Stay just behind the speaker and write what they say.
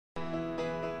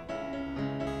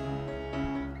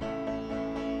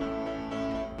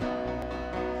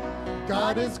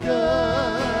God is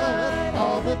good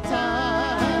all the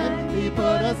time. He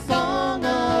put a song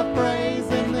of praise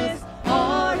in this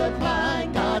heart of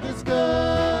mine. God is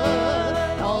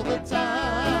good all the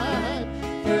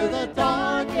time. Through the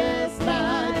darkest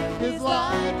night, His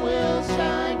light will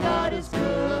shine. God is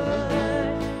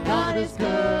good. God is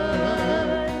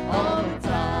good all the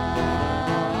time.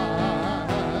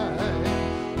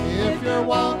 If you're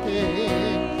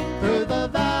walking through the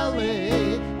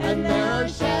valley and there are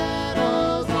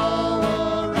shadows all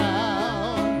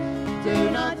around, do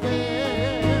not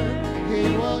fear.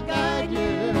 He will guide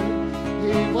you.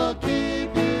 He will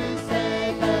keep you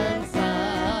safe and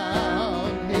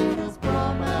sound. He has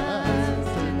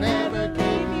promised to never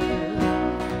keep you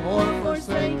or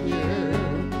forsake you,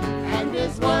 and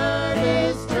His word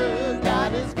is true.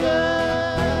 God is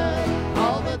good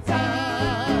all the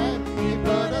time. He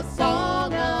put a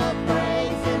song of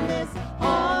praise in this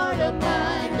heart of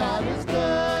mine. God is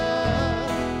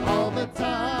good all the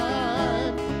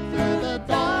time. Through the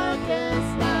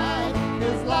darkest night,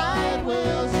 His light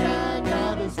will shine.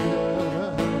 God is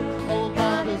good. Oh,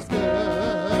 God is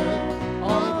good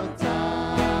all the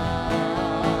time.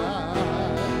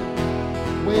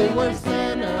 We were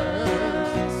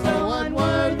sinners, so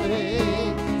unworthy.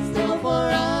 Still for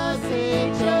us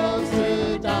He chose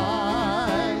to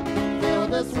die.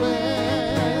 Filled us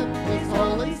with His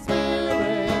Holy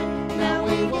Spirit. Now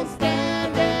we will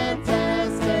stand and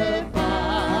testify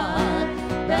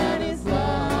that His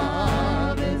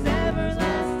love is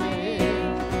everlasting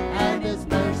and His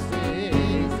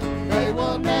mercies, they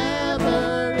will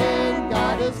never end.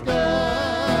 God is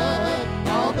good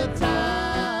all the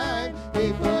time.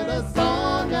 He put a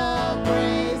song of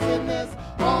praise in this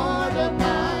heart of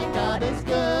mine. God is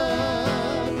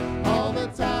good all the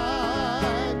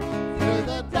time. Through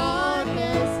the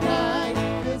darkest night,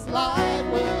 His light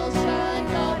will shine.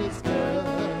 God is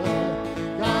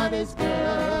good. God is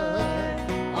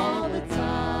good all the time.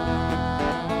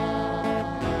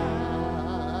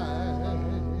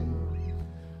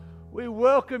 We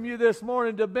welcome you this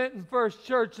morning to Benton First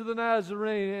Church of the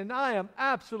Nazarene, and I am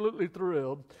absolutely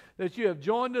thrilled that you have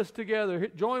joined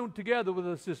together with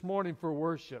us this morning for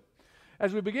worship.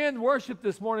 As we begin worship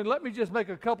this morning, let me just make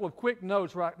a couple of quick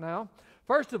notes right now.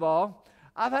 First of all,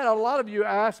 I've had a lot of you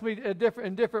ask me in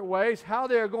different ways how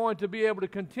they're going to be able to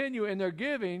continue in their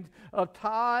giving of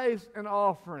tithes and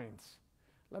offerings.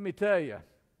 Let me tell you,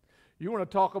 you want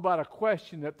to talk about a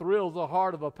question that thrills the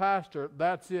heart of a pastor,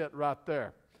 that's it right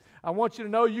there. I want you to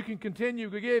know you can continue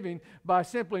giving by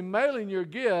simply mailing your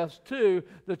gifts to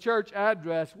the church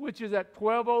address, which is at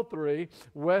 1203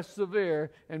 West Sevier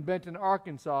in Benton,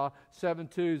 Arkansas,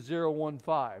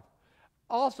 72015.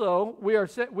 Also, we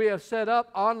have set up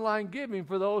online giving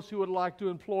for those who would like to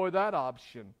employ that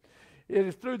option. It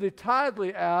is through the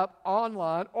Tithely app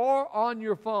online or on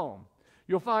your phone.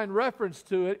 You'll find reference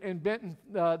to it in Benton,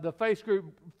 the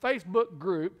Facebook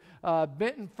group,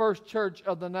 Benton First Church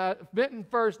of the Benton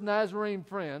First Nazarene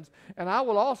Friends, and I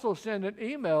will also send an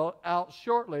email out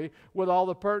shortly with all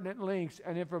the pertinent links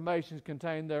and information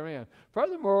contained therein.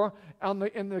 Furthermore,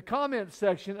 in the comments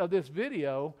section of this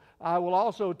video, I will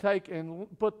also take and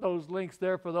put those links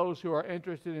there for those who are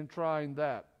interested in trying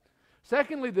that.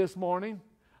 Secondly, this morning,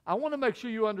 I want to make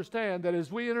sure you understand that as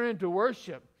we enter into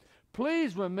worship,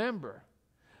 please remember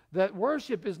that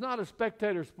worship is not a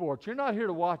spectator sport. You're not here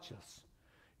to watch us.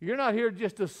 You're not here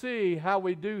just to see how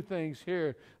we do things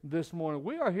here this morning.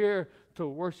 We are here to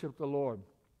worship the Lord.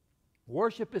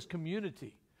 Worship is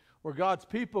community, where God's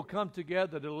people come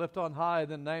together to lift on high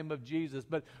the name of Jesus.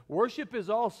 But worship is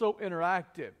also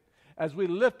interactive. As we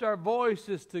lift our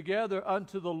voices together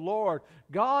unto the Lord,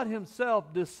 God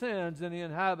Himself descends and He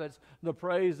inhabits the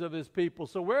praise of His people.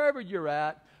 So wherever you're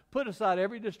at, put aside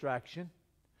every distraction.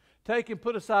 Take and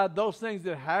put aside those things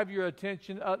that have your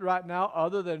attention right now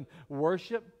other than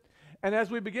worship. And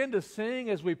as we begin to sing,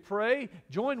 as we pray,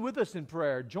 join with us in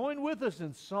prayer. Join with us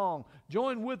in song.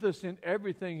 Join with us in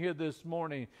everything here this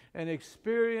morning and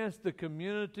experience the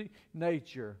community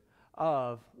nature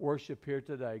of worship here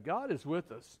today. God is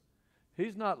with us.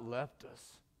 He's not left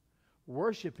us.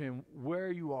 Worship Him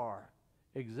where you are,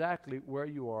 exactly where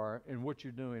you are and what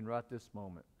you're doing right this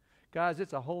moment. Guys,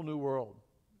 it's a whole new world.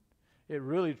 It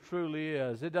really, truly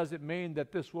is. It doesn't mean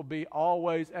that this will be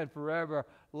always and forever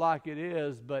like it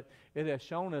is, but it has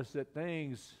shown us that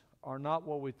things are not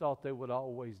what we thought they would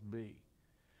always be.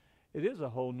 It is a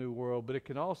whole new world, but it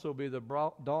can also be the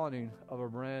dawning of a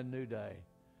brand new day.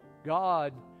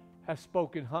 God has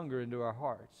spoken hunger into our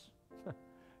hearts.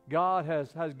 God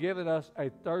has given us a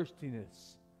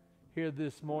thirstiness here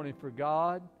this morning for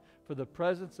God, for the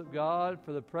presence of God,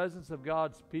 for the presence of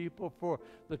God's people, for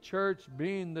the church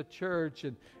being the church.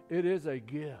 And it is a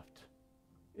gift.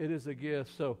 It is a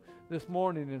gift. So this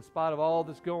morning, in spite of all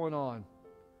that's going on,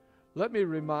 let me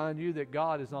remind you that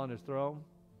God is on his throne.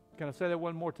 Can I say that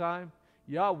one more time?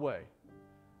 Yahweh,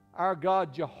 our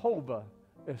God Jehovah,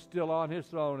 is still on his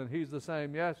throne, and he's the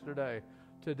same yesterday,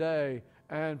 today,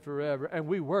 and forever. And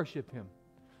we worship him.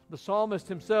 The psalmist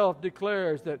himself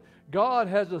declares that God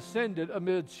has ascended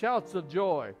amid shouts of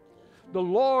joy, the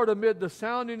Lord amid the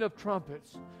sounding of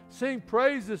trumpets. Sing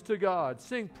praises to God.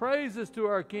 Sing praises to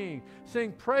our King.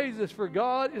 Sing praises, for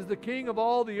God is the King of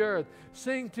all the earth.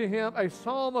 Sing to him a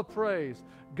psalm of praise.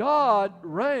 God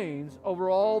reigns over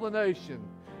all the nation,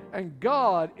 and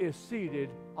God is seated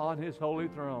on his holy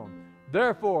throne.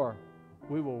 Therefore,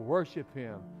 we will worship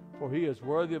him, for he is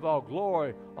worthy of all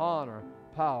glory, honor,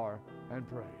 power, and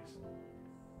praise.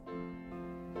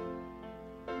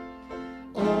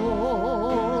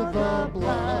 Oh, the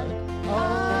blood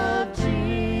of Jesus.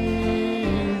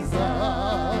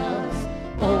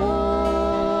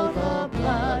 Oh, the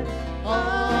blood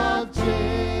of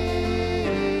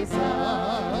Jesus.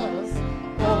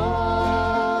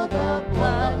 Oh, the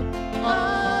blood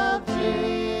of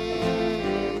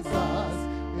Jesus.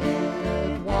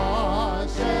 It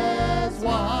washes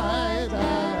white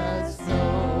as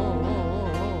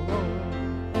snow.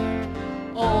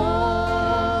 Oh,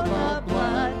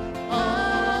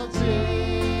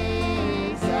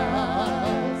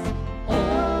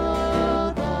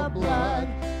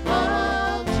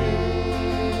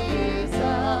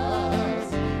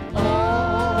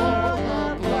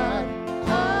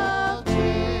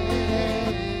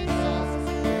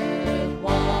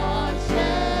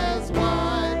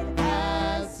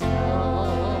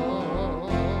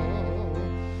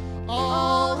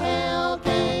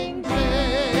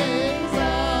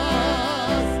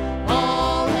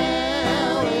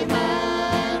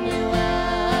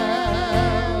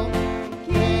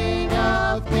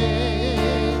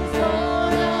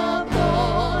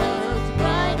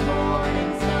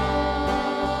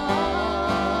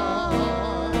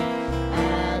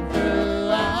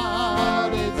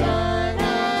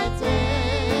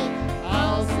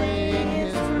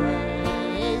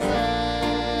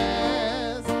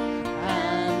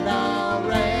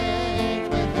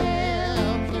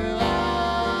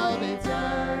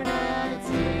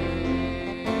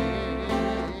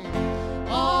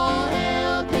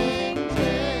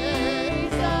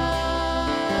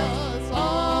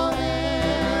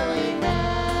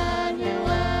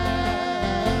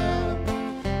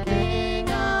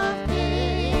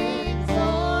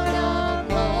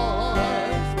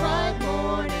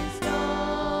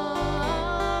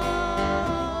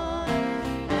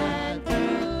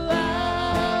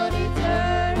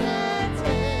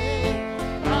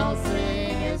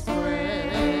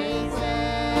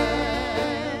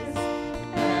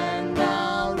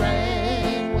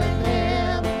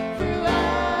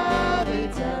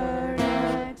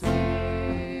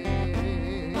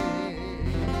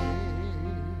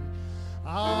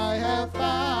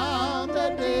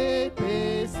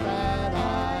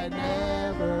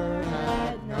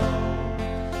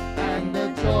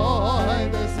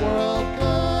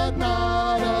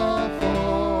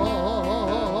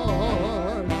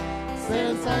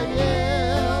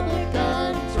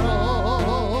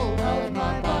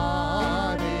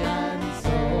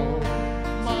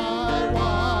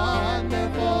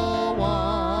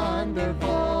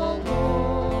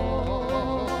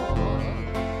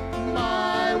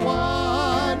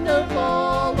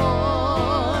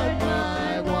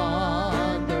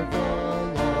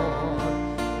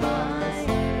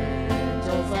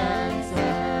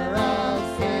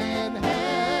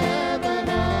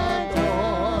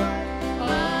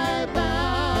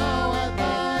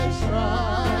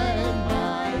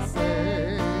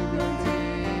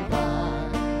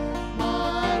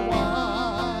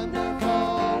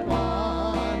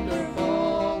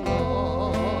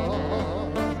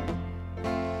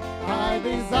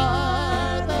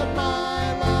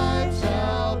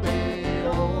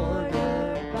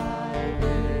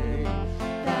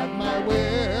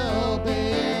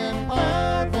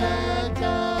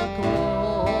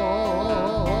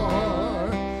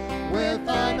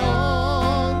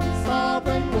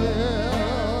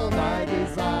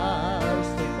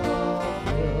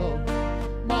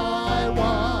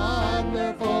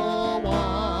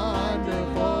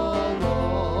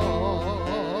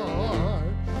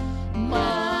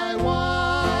 my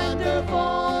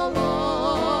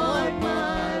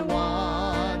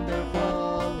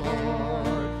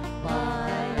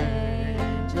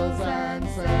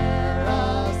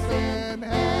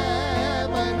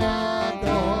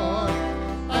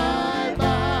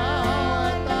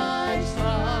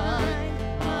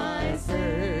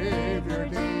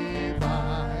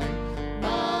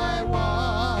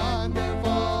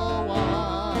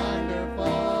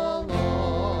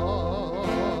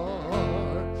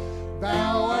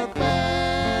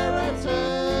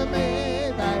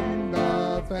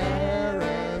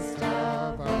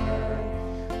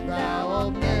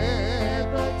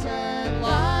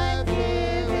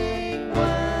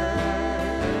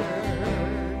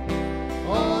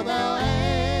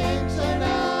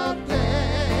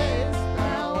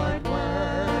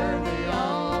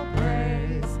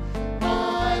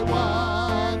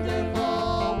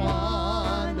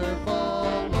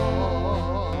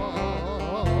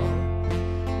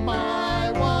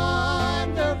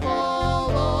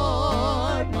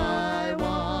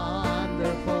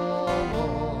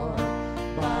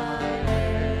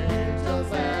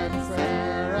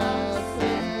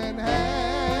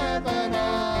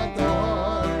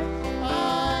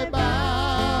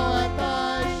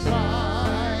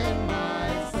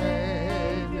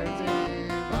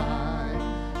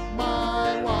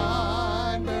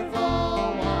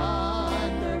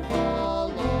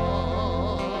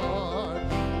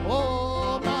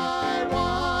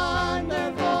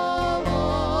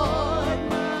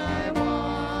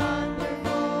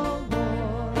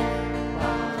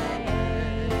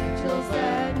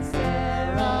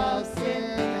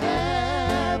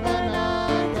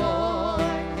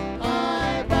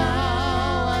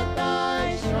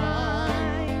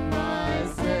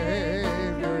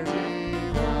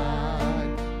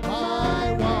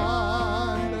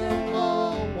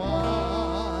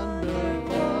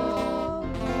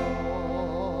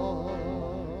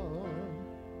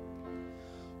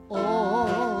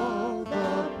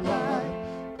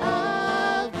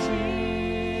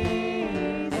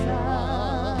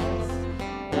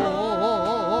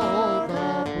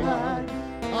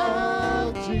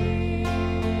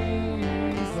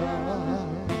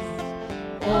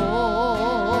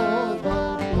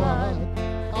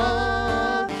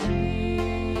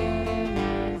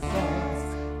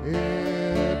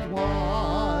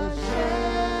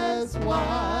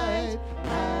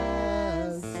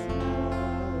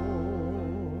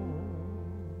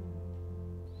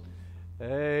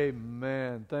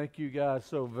Thank you guys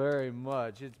so very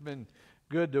much. It's been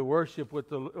good to worship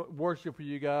with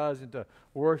you guys and to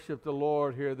worship the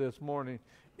Lord here this morning,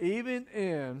 even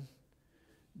in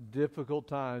difficult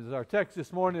times. Our text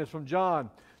this morning is from John,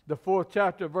 the 4th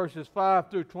chapter, verses 5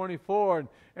 through 24,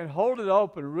 and hold it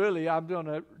open. Really, I'm going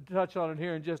to touch on it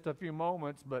here in just a few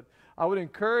moments, but I would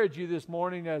encourage you this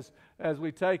morning as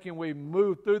we take and we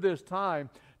move through this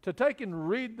time to take and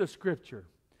read the Scripture.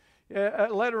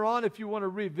 Later on, if you want to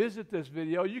revisit this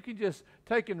video, you can just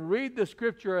take and read the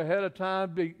Scripture ahead of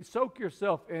time, soak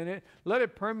yourself in it, let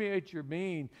it permeate your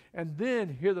being, and then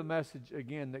hear the message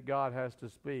again that God has to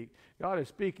speak. God is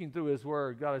speaking through His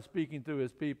Word. God is speaking through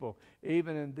His people,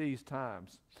 even in these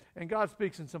times. And God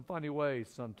speaks in some funny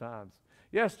ways sometimes.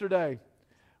 Yesterday,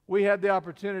 we had the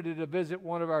opportunity to visit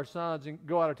one of our sons and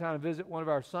go out of town and visit one of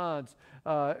our sons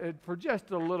for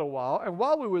just a little while. And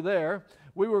while we were there,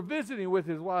 we were visiting with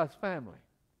his wife's family.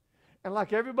 And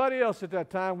like everybody else at that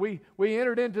time, we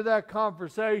entered into that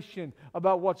conversation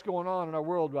about what's going on in our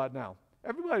world right now.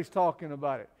 Everybody's talking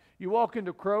about it. You walk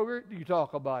into Kroger, you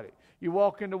talk about it. You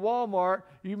walk into Walmart,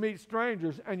 you meet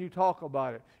strangers, and you talk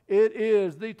about it. It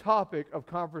is the topic of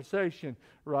conversation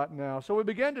right now. So we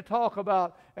began to talk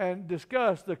about and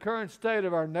discuss the current state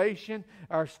of our nation,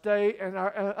 our state, and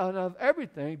of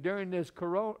everything during this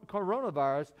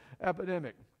coronavirus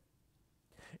epidemic.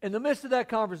 In the midst of that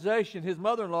conversation, his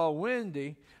mother-in-law,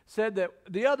 Wendy, said that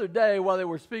the other day while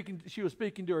she was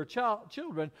speaking to her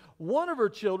children, one of her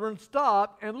children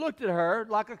stopped and looked at her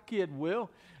like a kid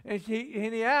will, and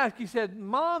he said,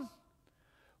 "Mom,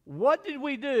 what did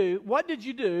we do? What did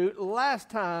you do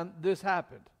last time this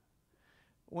happened?"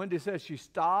 Wendy says she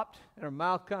stopped, and her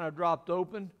mouth kind of dropped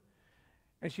open,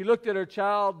 and she looked at her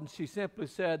child, and she simply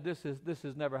said, "This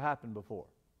has never happened before."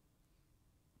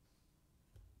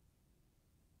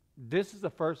 This is the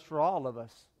first for all of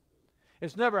us.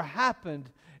 It's never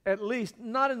happened, at least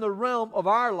not in the realm of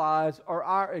our lives or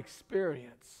our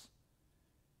experience.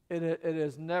 It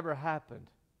has never happened.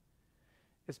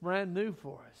 It's brand new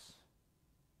for us.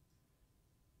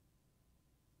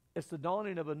 It's the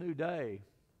dawning of a new day.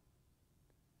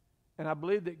 And I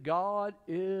believe that God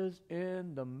is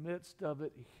in the midst of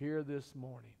it here this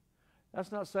morning.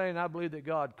 That's not saying I believe that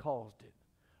God caused it.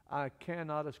 I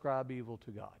cannot ascribe evil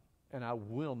to God. And I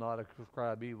will not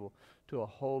ascribe evil to a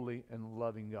holy and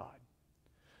loving God.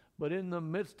 But in the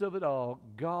midst of it all,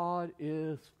 God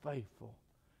is faithful.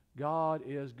 God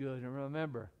is good. And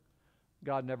remember,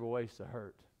 God never wastes a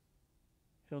hurt.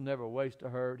 He'll never waste a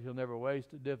hurt. He'll never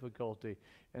waste a difficulty.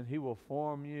 And He will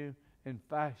form you and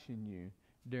fashion you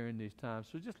during these times.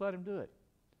 So just let Him do it.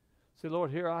 Say,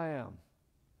 "Lord, here I am.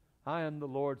 I am the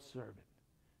Lord's servant.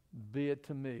 Be it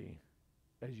to me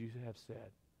as you have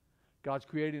said." God's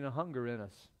creating a hunger in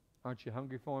us. Aren't you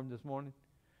hungry for Him this morning?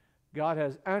 God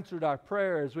has answered our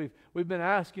prayers. We've been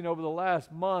asking over the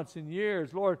last months and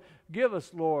years, "Lord, give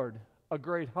us, Lord, a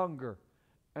great hunger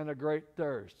and a great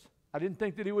thirst." I didn't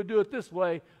think that He would do it this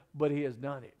way, but He has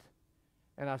done it.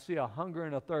 And I see a hunger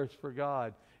and a thirst for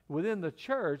God within the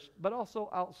church, but also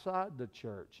outside the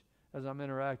church as I'm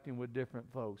interacting with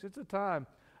different folks. It's a time,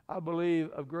 I believe,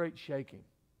 of great shaking.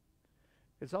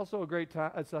 It's also a great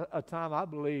time. It's a time, I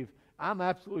believe, I'm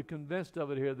absolutely convinced of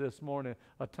it here this morning,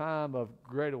 a time of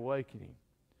great awakening.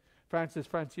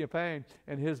 Frangipane,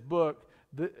 in his book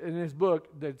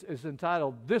that is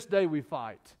entitled, "This Day We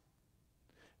Fight,"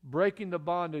 breaking the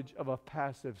bondage of a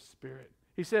passive spirit.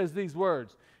 He says these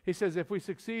words. He says, "If we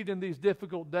succeed in these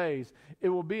difficult days, it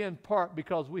will be in part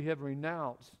because we have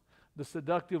renounced the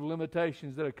seductive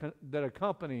limitations that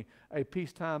accompany a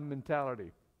peacetime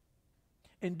mentality.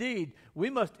 Indeed, we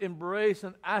must embrace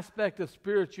an aspect of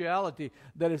spirituality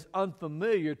that is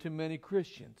unfamiliar to many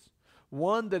Christians,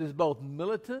 one that is both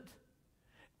militant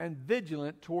and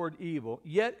vigilant toward evil,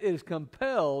 yet is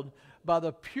compelled by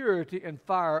the purity and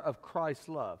fire of Christ's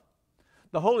love.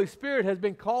 The Holy Spirit has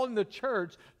been calling the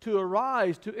church to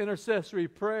arise to intercessory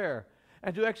prayer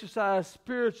and to exercise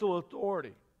spiritual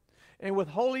authority. And with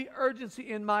holy urgency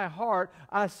in my heart,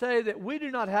 I say that we do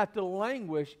not have to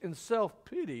languish in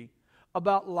self-pity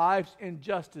about life's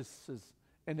injustices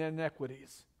and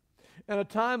inequities. In a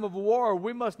time of war,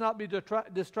 we must not be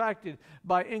distracted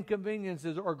by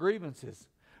inconveniences or grievances.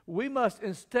 We must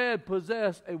instead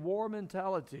possess a war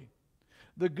mentality.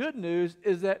 The good news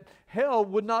is that hell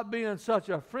would not be in such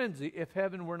a frenzy if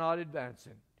heaven were not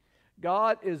advancing.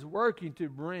 God is working to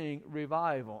bring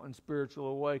revival and spiritual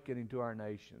awakening to our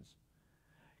nations.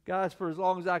 Guys, for as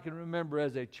long as I can remember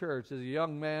as a church, as a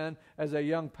young man, as a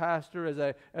young pastor,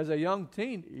 as a young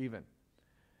teen even,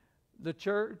 the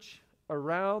church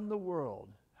around the world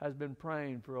has been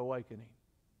praying for awakening.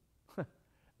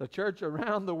 The church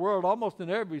around the world, almost in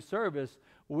every service,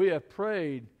 we have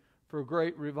prayed for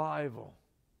great revival.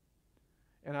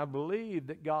 And I believe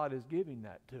that God is giving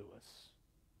that to us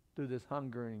through this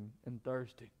hungering and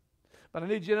thirsting. But I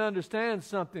need you to understand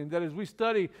something, that as we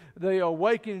study the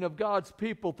awakening of God's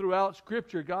people throughout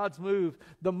Scripture, God's move,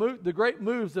 the great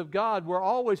moves of God were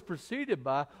always preceded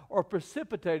by or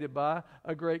precipitated by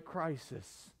a great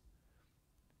crisis.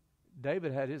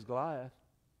 David had his Goliath.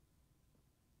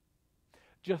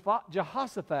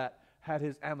 Jehoshaphat had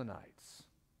his Ammonites.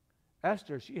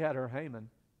 Esther, she had her Haman.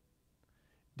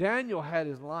 Daniel had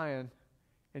his lion,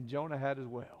 and Jonah had his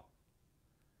well.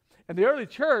 And the early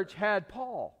church had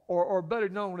Paul, or better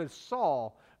known as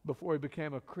Saul, before he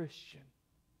became a Christian.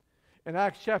 In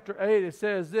Acts chapter 8, it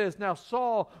says this: Now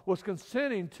Saul was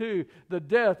consenting to the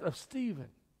death of Stephen,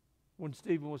 when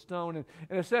Stephen was stoned.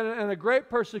 And it said, and a great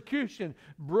persecution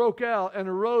broke out and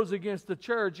arose against the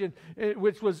church,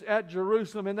 which was at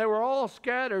Jerusalem. And they were all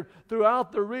scattered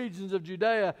throughout the regions of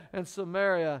Judea and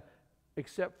Samaria,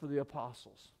 except for the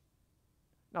apostles.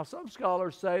 Now, some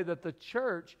scholars say that the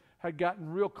church had gotten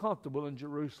real comfortable in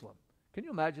Jerusalem. Can you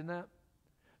imagine that?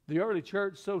 The early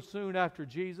church, so soon after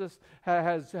Jesus,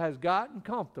 has gotten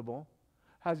comfortable,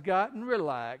 has gotten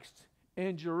relaxed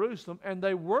in Jerusalem, and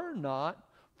they were not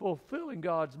fulfilling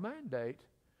God's mandate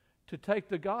to take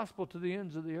the gospel to the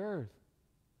ends of the earth.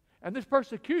 And this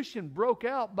persecution broke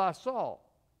out by Saul.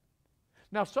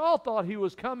 Now, Saul thought he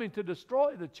was coming to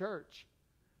destroy the church.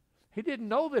 He didn't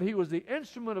know that he was the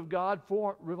instrument of God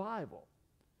for revival.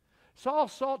 Saul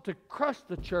sought to crush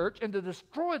the church and to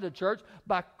destroy the church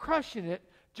by crushing it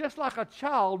just like a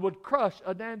child would crush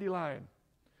a dandelion.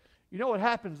 You know what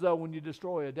happens, though, when you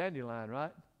destroy a dandelion,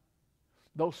 right?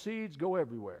 Those seeds go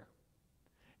everywhere.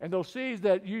 And those seeds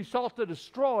that you sought to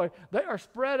destroy, they are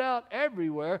spread out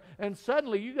everywhere, and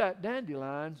suddenly you got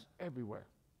dandelions everywhere.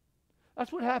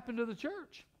 That's what happened to the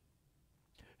church.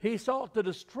 He sought to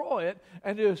destroy it,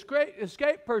 and to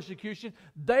escape persecution,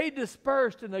 they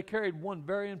dispersed, and they carried one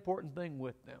very important thing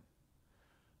with them: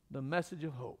 the message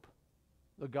of hope,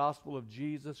 the gospel of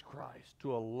Jesus Christ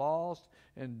to a lost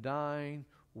and dying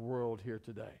world here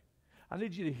today. I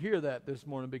need you to hear that this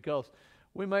morning, because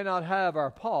we may not have our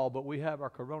Paul, but we have our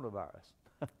coronavirus.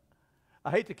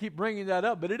 I hate to keep bringing that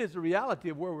up, but it is the reality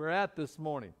of where we're at this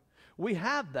morning. We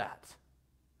have that.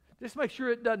 Just make sure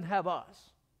it doesn't have us.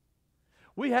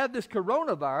 We have this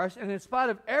coronavirus, and in spite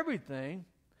of everything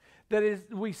that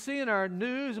we see in our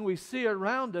news and we see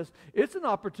around us, it's an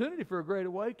opportunity for a great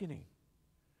awakening.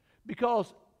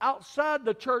 Because outside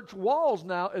the church walls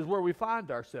now is where we find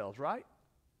ourselves, right?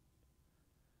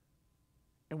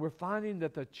 And we're finding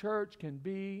that the church can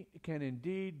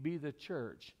indeed be the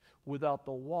church without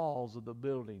the walls of the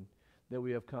building that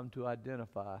we have come to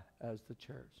identify as the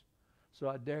church. So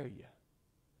I dare you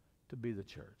to be the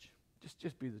church.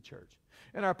 Just be the church.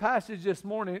 In our passage this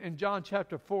morning in John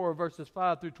chapter 4, verses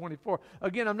 5 through 24,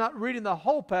 again, I'm not reading the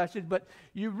whole passage, but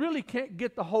you really can't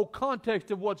get the whole context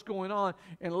of what's going on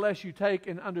unless you take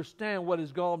and understand what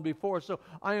has gone before. So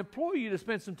I implore you to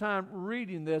spend some time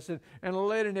reading this and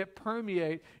letting it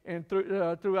permeate and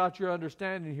throughout your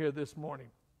understanding here this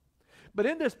morning. But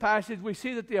in this passage, we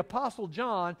see that the Apostle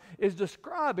John is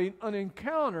describing an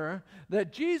encounter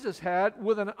that Jesus had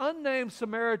with an unnamed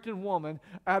Samaritan woman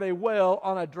at a well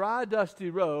on a dry, dusty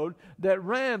road that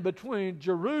ran between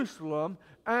Jerusalem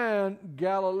and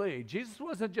Galilee. Jesus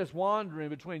wasn't just wandering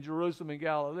between Jerusalem and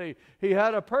Galilee. He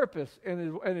had a purpose in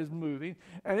his moving.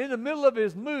 And in the middle of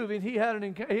his moving, he had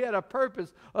a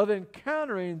purpose of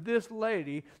encountering this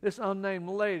lady, this unnamed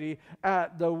lady,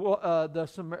 at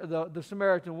the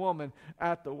Samaritan woman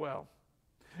at the well.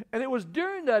 And it was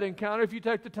during that encounter, if you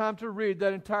take the time to read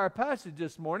that entire passage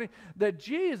this morning, that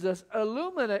Jesus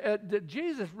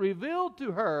revealed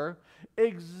to her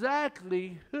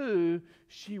exactly who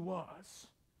she was.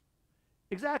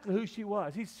 Exactly who she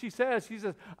was. He says,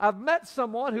 I've met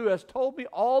someone who has told me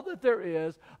all that there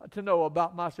is to know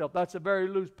about myself. That's a very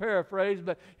loose paraphrase,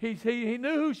 but he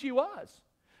knew who she was.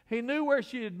 He knew where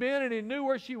she had been, and he knew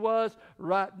where she was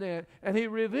right then. And he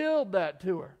revealed that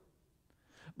to her.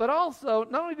 But also,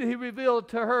 not only did he reveal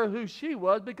to her who she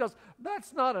was, because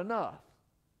that's not enough.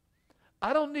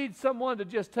 I don't need someone to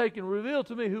just take and reveal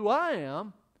to me who I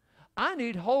am. I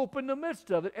need hope in the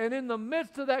midst of it. And in the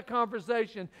midst of that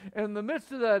conversation, in the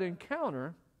midst of that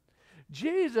encounter,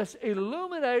 Jesus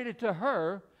illuminated to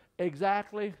her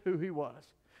exactly who he was.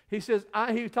 He says,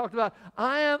 he talked about,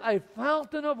 I am a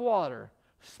fountain of water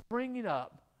springing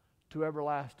up to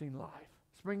everlasting life.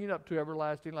 Springing up to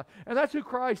everlasting life. And that's who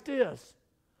Christ is.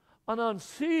 An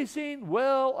unceasing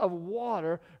well of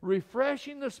water,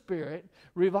 refreshing the spirit,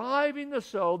 reviving the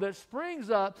soul, that springs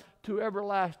up to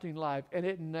everlasting life, and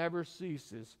it never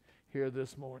ceases here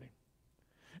this morning.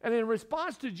 And in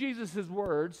response to Jesus'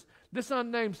 words, this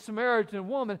unnamed Samaritan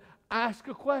woman asks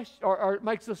a question or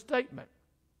makes a statement.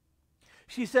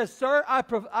 She says, "Sir, I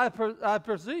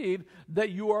perceive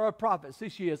that you are a prophet." See,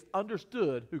 she has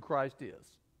understood who Christ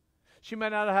is. She may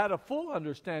not have had a full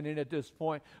understanding at this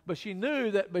point, but she knew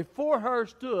that before her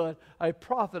stood a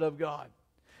prophet of God.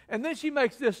 And then she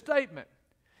makes this statement.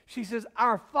 She says,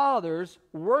 "Our fathers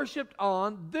worshipped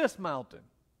on this mountain.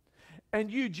 And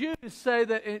you Jews say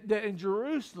that in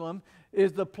Jerusalem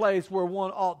is the place where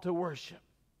one ought to worship."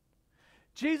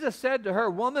 Jesus said to her,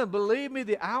 "Woman, believe me,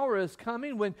 the hour is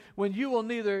coming when you will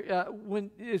neither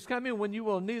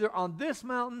on this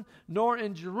mountain nor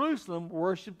in Jerusalem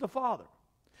worship the Father."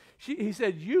 He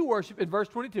said, "You worship," in verse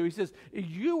 22, he says,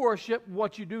 "You worship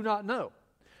what you do not know.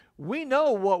 We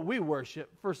know what we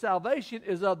worship, for salvation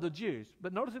is of the Jews."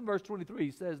 But notice in verse 23,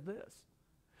 he says this,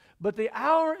 "But the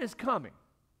hour is coming,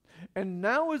 and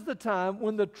now is the time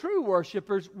when the true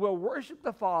worshipers will worship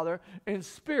the Father in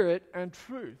spirit and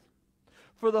truth.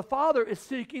 For the Father is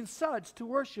seeking such to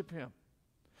worship him.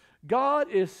 God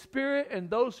is spirit, and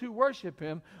those who worship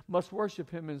him must worship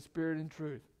him in spirit and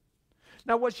truth."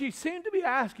 Now, what she seemed to be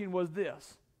asking was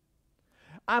this: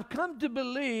 "I've come to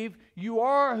believe you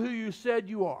are who you said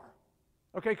you are."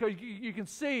 Okay, because you can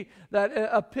see that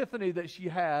epiphany that she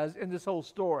has in this whole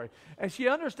story. And she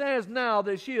understands now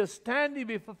that she is standing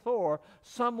before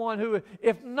someone who,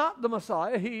 if not the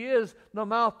Messiah, he is the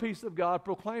mouthpiece of God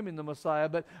proclaiming the Messiah.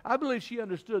 But I believe she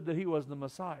understood that he was the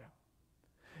Messiah.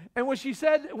 And when she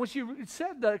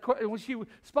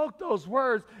spoke those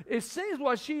words, it seems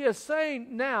what she is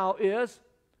saying now is,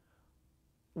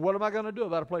 what am I going to do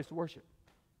about a place to worship?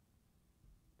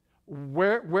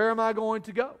 Where am I going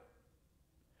to go?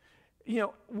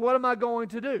 What am I going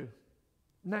to do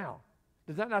now?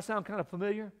 Does that not sound kind of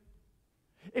familiar?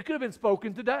 It could have been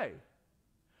spoken today.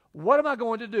 What am I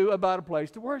going to do about a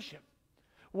place to worship?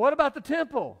 What about the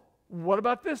temple? What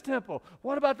about this temple?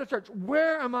 What about the church?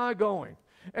 Where am I going?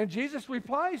 And Jesus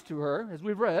replies to her, as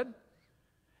we've read.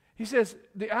 He says,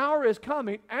 "The hour is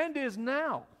coming and is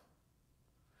now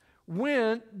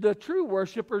when the true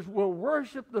worshipers will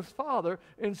worship the Father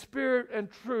in spirit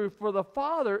and truth. For the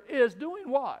Father is doing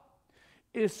what?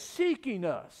 Is seeking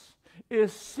us,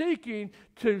 is seeking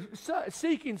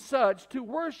such to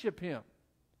worship him.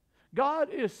 God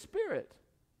is spirit,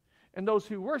 and those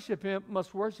who worship him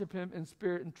must worship him in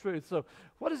spirit and truth." So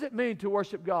what does it mean to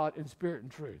worship God in spirit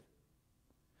and truth?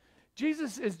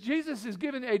 Jesus is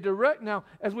giving a direct, now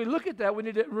as we look at that, we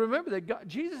need to remember that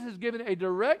Jesus is giving a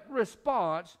direct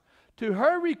response to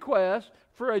her request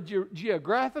for a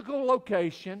geographical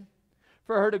location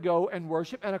for her to go and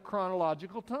worship and a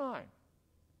chronological time.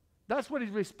 That's what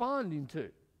he's responding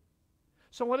to.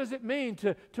 So what does it mean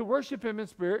to worship him in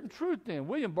spirit and truth then?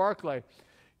 William Barclay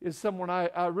is someone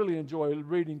I really enjoy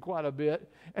reading quite a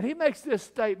bit. And he makes this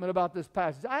statement about this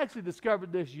passage. I actually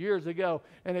discovered this years ago,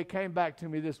 and it came back to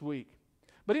me this week.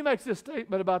 But he makes this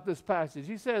statement about this passage.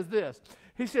 He says this.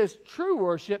 He says, "True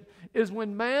worship is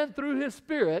when man, through his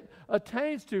spirit,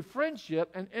 attains to friendship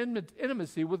and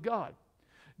intimacy with God.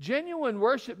 Genuine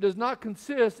worship does not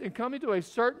consist in coming to a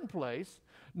certain place,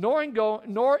 nor in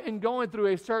going through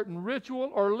a certain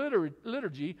ritual or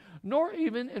liturgy, nor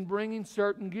even in bringing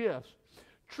certain gifts.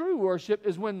 True worship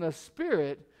is when the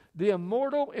Spirit, the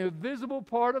immortal, invisible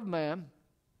part of man,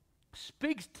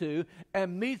 speaks to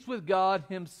and meets with God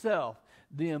himself,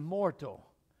 the immortal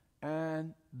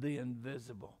and the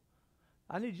invisible."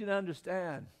 I need you to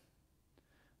understand,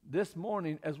 this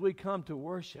morning as we come to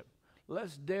worship,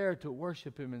 let's dare to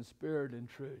worship him in spirit and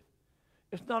truth.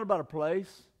 It's not about a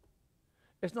place.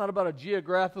 It's not about a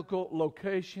geographical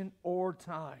location or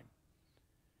time.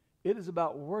 It is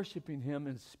about worshiping him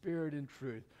in spirit and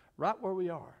truth, right where we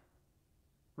are.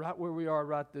 Right where we are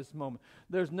right this moment.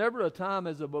 There's never a time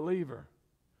as a believer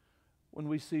when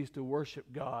we cease to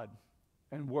worship God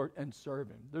and serve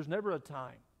him. There's never a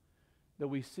time that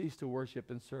we cease to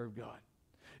worship and serve God.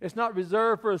 It's not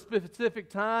reserved for a specific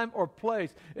time or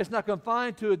place. It's not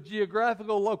confined to a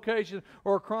geographical location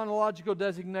or a chronological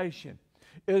designation.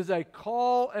 It is a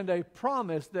call and a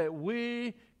promise that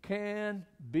we can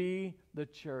be the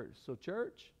church. So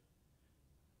church,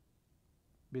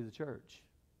 be the church.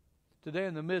 Today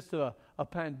in the midst of a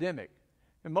pandemic,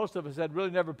 and most of us had really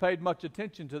never paid much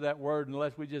attention to that word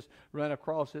unless we just ran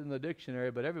across it in the dictionary,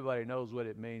 but everybody knows what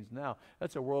it means now.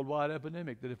 That's a worldwide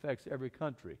epidemic that affects every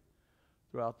country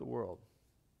throughout the world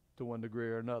to one degree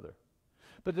or another.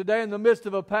 But today in the midst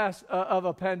of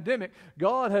a pandemic,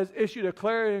 God has issued a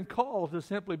clarion call to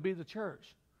simply be the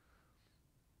church.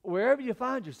 Wherever you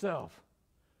find yourself,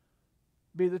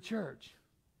 be the church.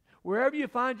 Wherever you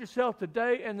find yourself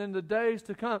today and in the days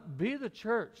to come, be the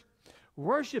church.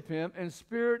 Worship Him in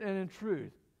spirit and in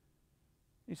truth.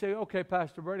 You say, okay,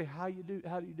 Pastor Brady, how do you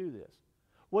do this?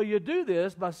 Well, you do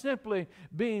this by simply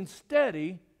being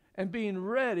steady and being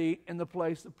ready in the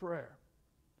place of prayer.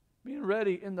 Being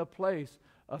ready in the place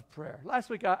of prayer. Last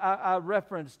week I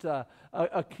referenced a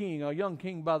young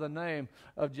king by the name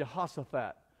of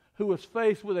Jehoshaphat, who was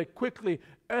faced with a quickly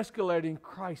escalating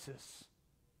crisis.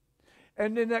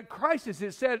 And in that crisis,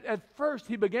 it said at first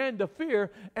he began to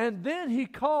fear, and then he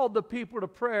called the people to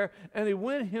prayer, and he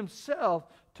went himself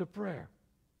to prayer.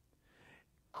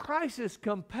 Crisis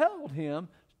compelled him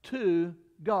to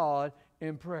God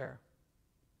in prayer.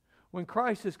 When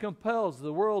crisis compels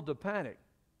the world to panic,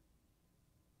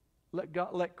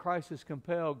 let crisis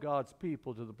compel God's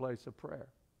people to the place of prayer.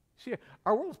 See,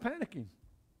 our world's panicking.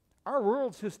 Our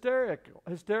world's hysterical.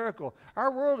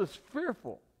 Our world is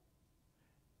fearful.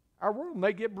 Our world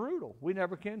may get brutal. We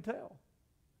never can tell.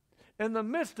 In the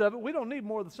midst of it, we don't need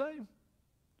more of the same.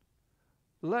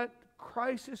 Let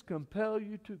crisis compel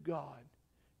you to God.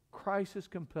 Crisis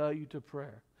compel you to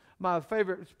prayer. My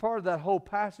favorite part of that whole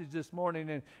passage this morning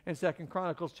in 2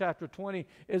 Chronicles chapter 20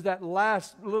 is that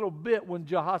last little bit when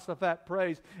Jehoshaphat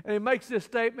prays. And he makes this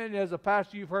statement, and as a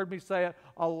pastor, you've heard me say it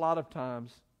a lot of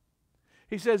times.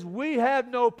 He says, we have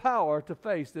no power to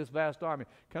face this vast army.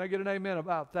 Can I get an amen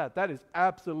about that? That is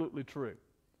absolutely true.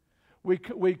 We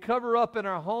cover up in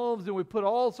our homes and we put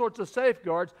all sorts of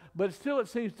safeguards, but still it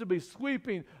seems to be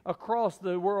sweeping across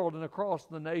the world and across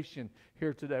the nation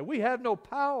here today. We have no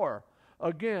power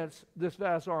against this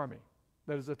vast army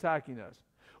that is attacking us.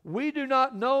 We do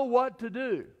not know what to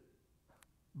do,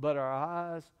 but our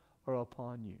eyes are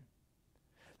upon you.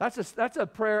 That's a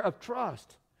prayer of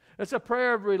trust. It's a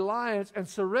prayer of reliance and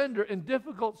surrender in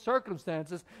difficult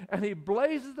circumstances, and He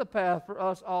blazes the path for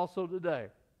us also today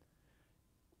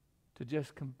to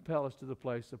just compel us to the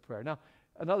place of prayer. Now,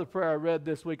 another prayer I read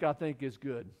this week I think is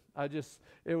good.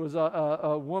 It was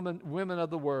a women of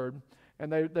the Word,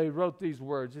 and they wrote these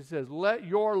words. It says, let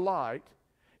your light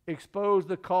expose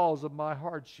the cause of my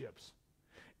hardships,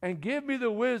 and give me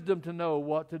the wisdom to know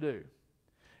what to do.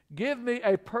 Give me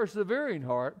a persevering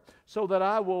heart so that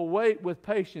I will wait with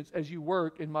patience as you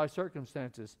work in my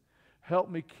circumstances. Help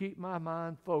me keep my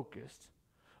mind focused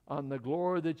on the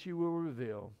glory that you will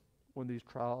reveal when these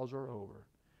trials are over.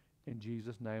 In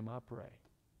Jesus' name I pray.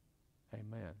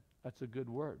 Amen. That's a good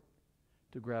word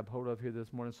to grab hold of here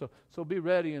this morning. So be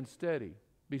ready and steady.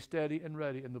 Be steady and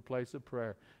ready in the place of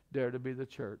prayer. Dare to be the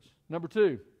church. Number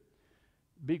 2,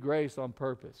 be grace on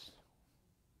purpose.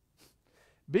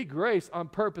 Be grace on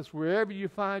purpose wherever you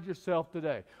find yourself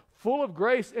today. Full of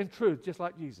grace and truth, just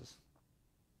like Jesus.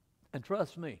 And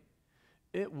trust me,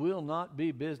 it will not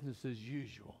be business as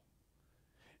usual.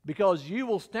 Because you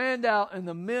will stand out in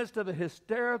the midst of a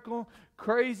hysterical,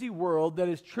 crazy world that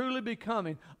is truly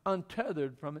becoming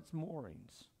untethered from its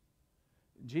moorings.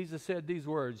 Jesus said these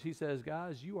words. He says,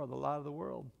 guys, you are the light of the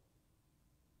world.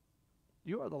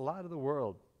 You are the light of the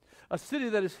world. A city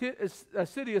that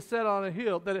is set on a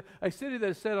hill, a city that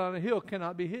is set on a hill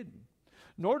cannot be hidden.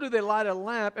 Nor do they light a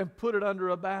lamp and put it under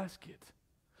a basket,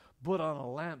 but on a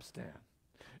lampstand.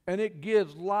 And it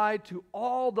gives light to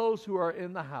all those who are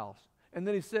in the house. And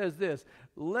then he says this,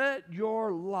 let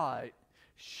your light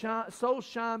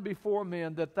shine before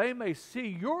men that they may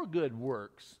see your good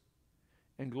works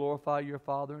and glorify your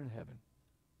Father in heaven.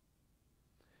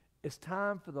 It's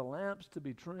time for the lamps to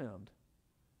be trimmed,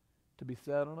 to be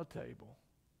set on a table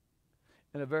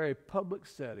in a very public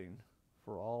setting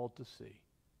for all to see.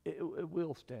 It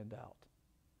will stand out.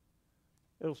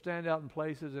 It'll stand out in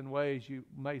places and ways you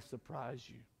may surprise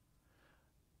you.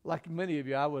 Like many of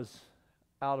you, I was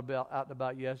out and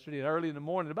about yesterday, and early in the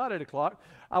morning, about 8 o'clock,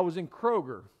 I was in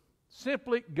Kroger,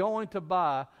 simply going to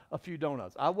buy a few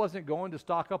donuts. I wasn't going to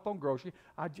stock up on groceries.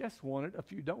 I just wanted a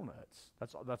few donuts.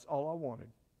 That's all I wanted.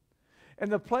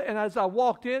 And as I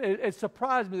walked in, it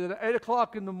surprised me that at 8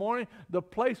 o'clock in the morning, the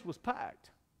place was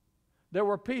packed. There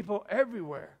were people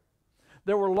everywhere.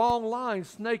 There were long lines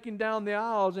snaking down the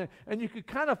aisles, and you could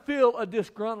kind of feel a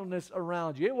disgruntledness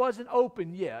around you. It wasn't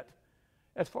open yet,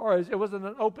 as far as it wasn't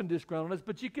an open disgruntledness,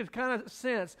 but you could kind of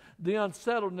sense the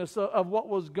unsettledness of what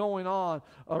was going on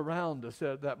around us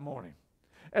that morning.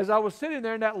 As I was sitting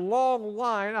there in that long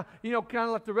line, kind of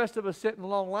like the rest of us sit in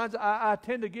long lines, I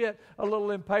tend to get a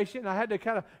little impatient. I had to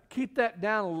kind of keep that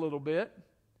down a little bit.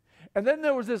 And then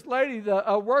there was this lady,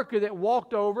 a worker, that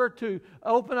walked over to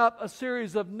open up a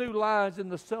series of new lines in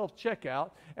the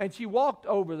self-checkout. And she walked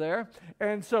over there.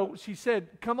 And so she said,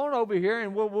 come on over here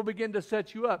and we'll begin to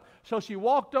set you up. So she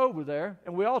walked over there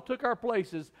and we all took our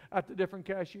places at the different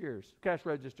cash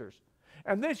registers.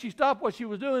 And then she stopped what she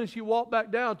was doing and she walked back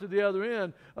down to the other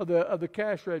end of the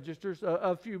cash registers,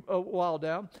 a while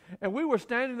down. And we were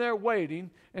standing there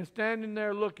waiting and standing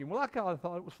there looking. Well, I kind of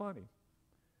thought it was funny.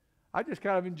 I just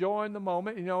kind of enjoying the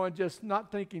moment, and just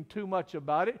not thinking too much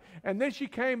about it. And then she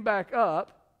came back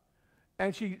up,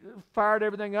 and she fired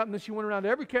everything up, and then she went around to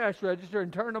every cash register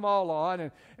and turned them all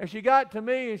on. And she got to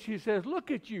me, and she says,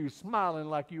 look at you smiling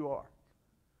like you are.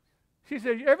 She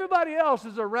said, everybody else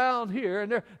is around here,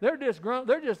 and they're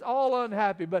just all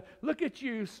unhappy, but look at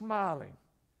you smiling.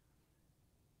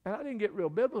 And I didn't get real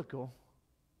biblical,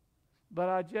 but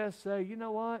I just say, you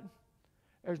know what?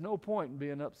 There's no point in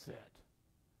being upset.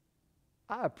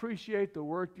 I appreciate the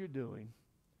work you're doing,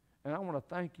 and I want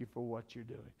to thank you for what you're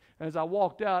doing. And as I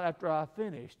walked out after I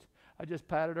finished, I just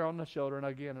patted her on the shoulder and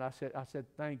I said,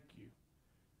 thank you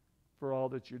for all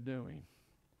that you're doing.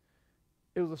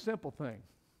 It was a simple thing.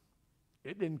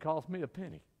 It didn't cost me a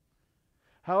penny.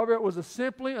 However, it was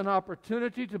simply an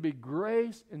opportunity to be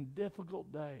grace in difficult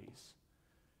days.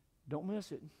 Don't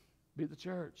miss it. Be the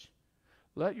church.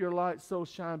 Let your light so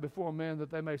shine before men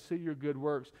that they may see your good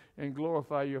works and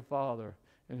glorify your Father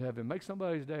in heaven. Make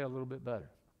somebody's day a little bit better.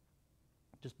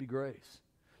 Just be grace.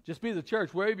 Just be the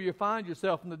church wherever you find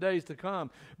yourself in the days to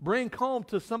come. Bring calm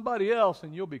to somebody else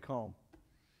and you'll be calm.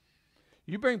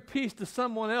 You bring peace to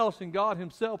someone else and God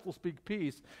himself will speak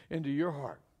peace into your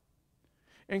heart.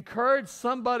 Encourage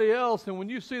somebody else, and when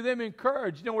you see them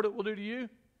encouraged, you know what it will do to you?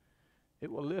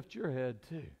 It will lift your head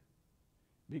too.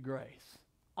 Be grace.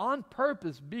 On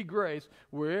purpose, be grace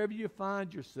wherever you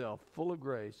find yourself, full of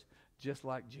grace, just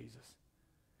like Jesus.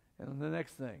 And the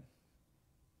next thing,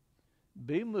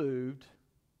 be moved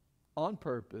on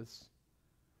purpose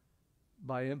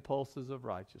by impulses of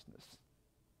righteousness.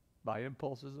 By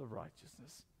impulses of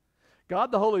righteousness.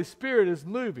 God the Holy Spirit is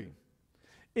moving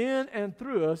in and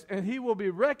through us, and he will be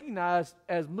recognized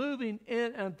as moving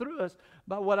in and through us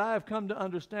by what I have come to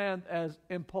understand as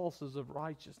impulses of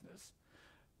righteousness.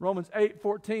 Romans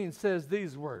 8:14 says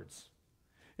these words.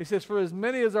 It says, for as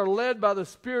many as are led by the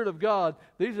Spirit of God,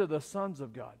 these are the sons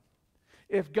of God.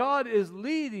 If God is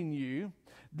leading you,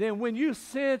 then when you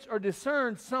sense or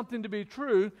discern something to be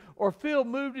true or feel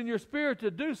moved in your spirit to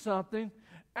do something,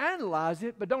 analyze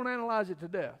it, but don't analyze it to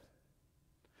death.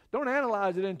 Don't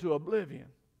analyze it into oblivion.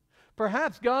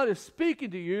 Perhaps God is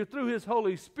speaking to you through his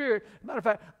Holy Spirit. Matter of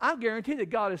fact, I guarantee that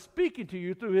God is speaking to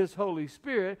you through his Holy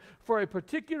Spirit for a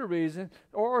particular reason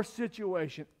or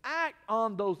situation. Act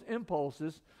on those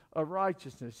impulses of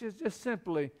righteousness. Just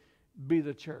simply be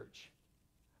the church.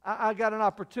 I got an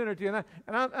opportunity, and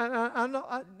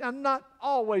I'm not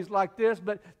always like this,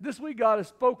 but this week God has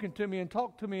spoken to me and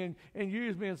talked to me and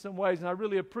used me in some ways, and I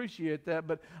really appreciate that.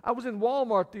 But I was in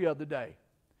Walmart the other day,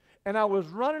 and I was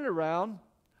running around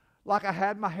like I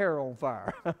had my hair on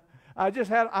fire. I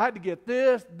had to get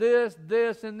this,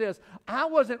 and this. I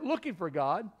wasn't looking for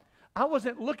God. I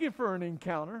wasn't looking for an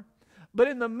encounter. But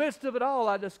in the midst of it all,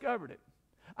 I discovered it.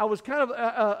 I was kind of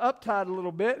uptight a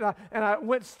little bit, and I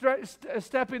went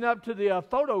stepping up to the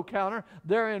photo counter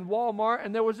there in Walmart,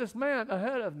 and there was this man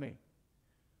ahead of me.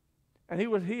 And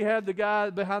he had the guy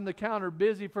behind the counter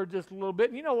busy for just a little bit.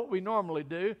 And you know what we normally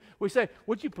do? We say,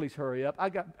 would you please hurry up? I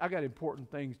got important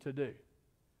things to do.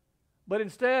 But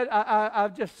instead, I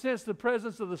just sensed the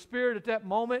presence of the Spirit at that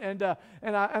moment,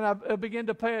 and I began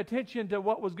to pay attention to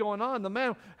what was going on. The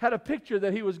man had a picture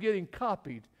that he was getting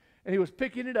copied, and he was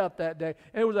picking it up that day,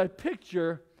 and it was a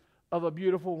picture of a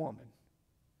beautiful woman.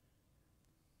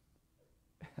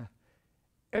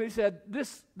 And he said,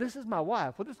 this is my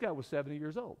wife. Well, this guy was 70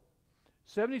 years old.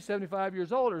 70, 75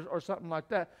 years old or something like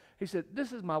that. He said,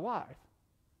 this is my wife.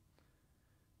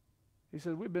 He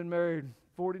said, we've been married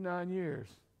 49 years.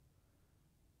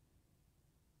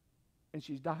 And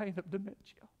she's dying of dementia.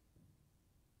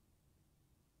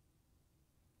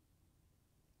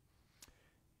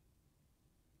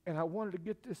 And I wanted to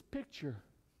get this picture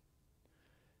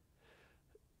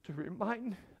to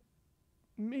remind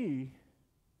me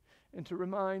and to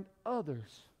remind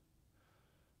others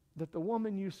that the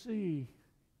woman you see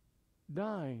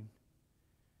dying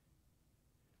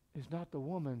is not the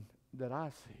woman that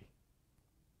I see.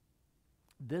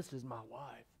 This is my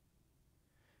wife.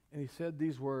 And he said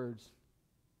these words.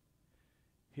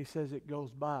 He says, it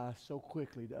goes by so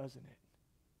quickly, doesn't it?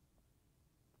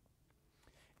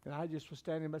 And I just was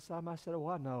standing beside him. I said, oh,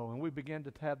 I know. And we began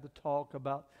to have the talk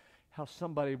about how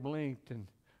somebody blinked and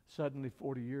Suddenly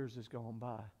 40 years has gone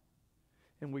by.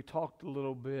 And we talked a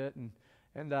little bit,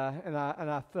 and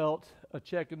I felt a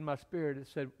check in my spirit that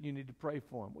said, you need to pray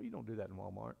for him. Well, you don't do that in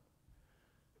Walmart.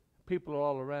 People are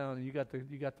all around, and you got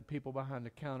the people behind the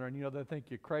counter, and they think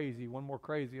you're crazy, one more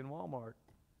crazy in Walmart.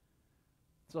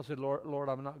 So I said, Lord,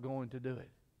 I'm not going to do it.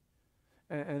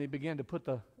 And he began to put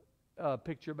the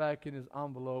picture back in his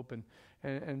envelope, and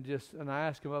I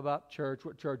asked him about church,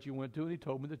 what church he went to, and he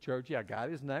told me the church. Yeah, I got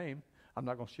his name. I'm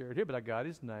not going to share it here, but I got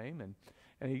his name,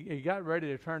 and he got ready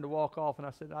to turn to walk off, and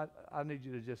I said, I need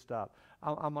you to just stop.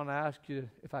 I'm going to ask you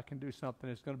if I can do something.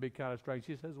 It's going to be kind of strange.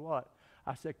 He says, what?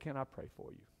 I said, can I pray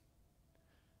for you?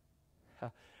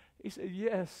 He said,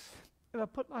 yes. And I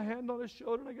put my hand on his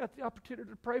shoulder, and I got the opportunity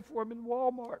to pray for him in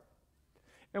Walmart.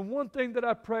 And one thing that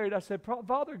I prayed, I said,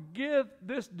 Father, give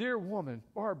this dear woman,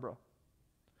 Barbara,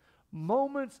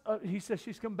 moments of, he says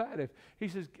she's combative. He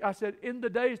says, I said, in the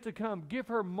days to come, give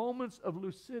her moments of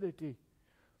lucidity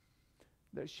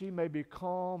that she may be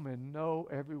calm and know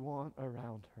everyone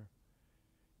around her.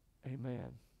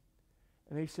 Amen.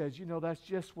 And he says, that's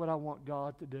just what I want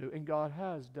God to do. And God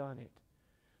has done it.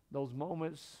 Those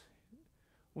moments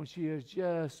when she is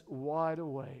just wide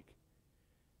awake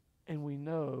and we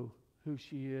know who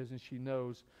she is and she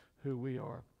knows who we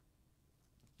are.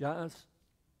 Guys,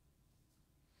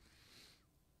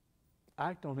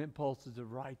 act on impulses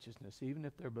of righteousness, even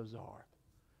if they're bizarre,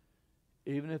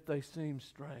 even if they seem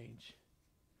strange.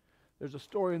 There's a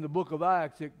story in the book of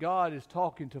Acts that God is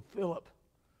talking to Philip,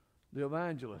 the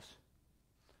evangelist.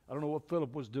 I don't know what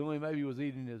Philip was doing. Maybe he was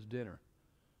eating his dinner.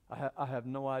 I have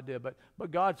no idea.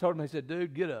 But God told him, he said,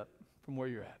 dude, get up from where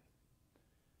you're at.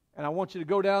 And I want you to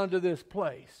go down to this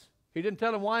place. He didn't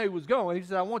tell him why he was going. He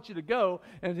said, I want you to go.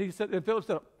 And Philip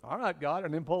said, all right, God,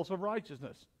 an impulse of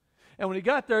righteousness. And when he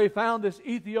got there, he found this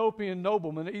Ethiopian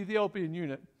nobleman, an Ethiopian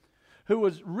eunuch, who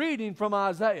was reading from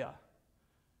Isaiah.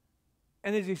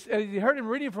 And as he heard him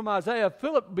reading from Isaiah,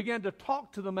 Philip began to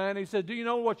talk to the man. He said, do you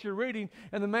know what you're reading?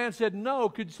 And the man said, no.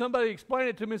 Could somebody explain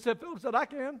it to me? And Philip said, I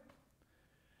can.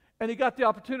 And he got the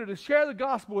opportunity to share the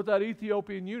gospel with that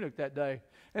Ethiopian eunuch that day.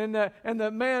 And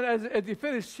the man, as he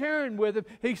finished sharing with him,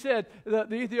 he said,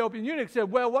 the Ethiopian eunuch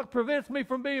said, well, what prevents me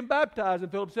from being baptized?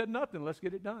 And Philip said, nothing. Let's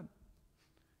get it done.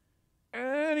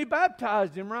 And he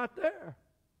baptized him right there.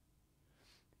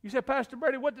 You say, Pastor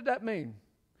Brady, what did that mean?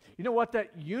 You know what?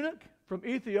 That eunuch from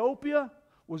Ethiopia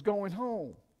was going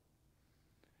home.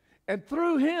 And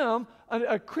through him,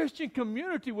 a Christian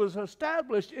community was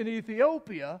established in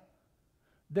Ethiopia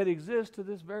that exists to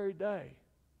this very day.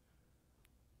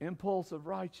 Impulse of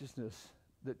righteousness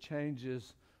that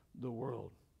changes the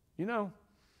world. You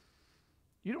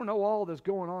don't know all that's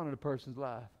going on in a person's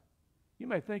life. You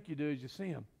may think you do as you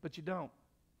see them, but you don't.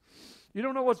 You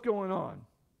don't know what's going on.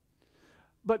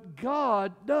 But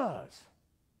God does.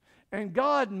 And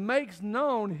God makes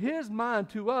known His mind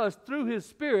to us through His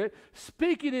Spirit,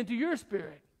 speaking into your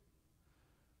spirit.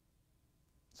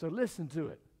 So listen to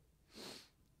it.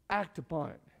 Act upon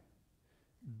it.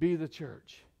 Be the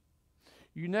church.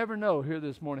 You never know here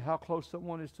this morning how close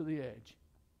someone is to the edge.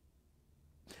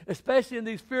 Especially in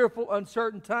these fearful,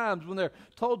 uncertain times when they're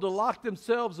told to lock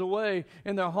themselves away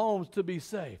in their homes to be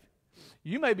safe.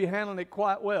 You may be handling it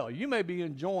quite well. You may be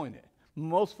enjoying it.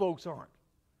 Most folks aren't.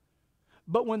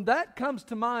 But when that comes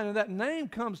to mind and that name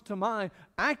comes to mind,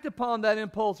 act upon that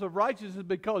impulse of righteousness,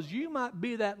 because you might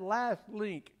be that last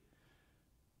link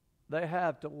they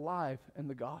have to life and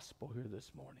the gospel here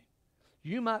this morning.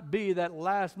 You might be that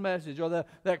last message or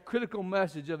that critical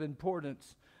message of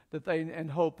importance that they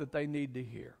and hope that they need to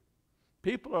hear.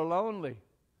 People are lonely.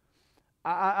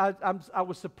 I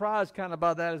was surprised kind of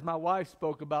by that as my wife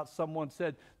spoke about, someone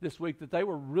said this week that they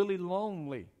were really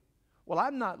lonely. Well,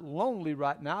 I'm not lonely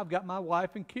right now. I've got my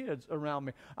wife and kids around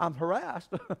me. I'm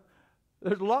harassed.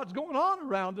 There's lots going on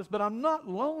around us, but I'm not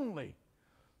lonely.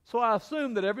 So I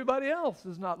assume that everybody else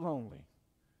is not lonely.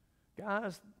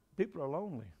 Guys, people are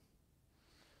lonely.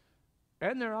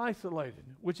 And they're isolated,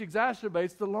 which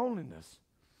exacerbates the loneliness.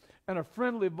 And a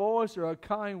friendly voice or a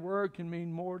kind word can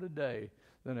mean more today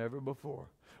than ever before.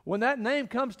 When that name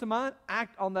comes to mind,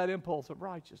 act on that impulse of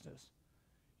righteousness.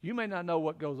 You may not know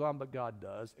what goes on, but God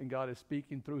does. And God is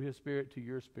speaking through His Spirit to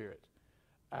your spirit.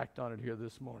 Act on it here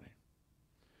this morning.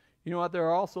 You know what? There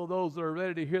are also those that are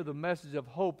ready to hear the message of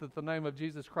hope that the name of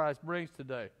Jesus Christ brings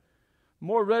today.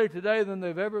 More ready today than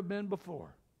they've ever been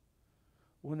before.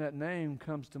 When that name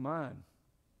comes to mind,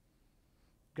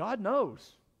 God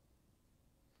knows.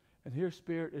 And His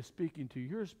Spirit is speaking to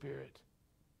your spirit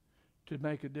to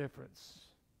make a difference.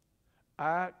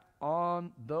 Act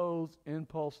on those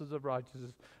impulses of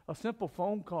righteousness. A simple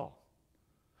phone call.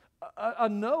 a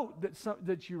note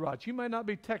that you write. You may not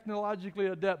be technologically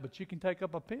adept, but you can take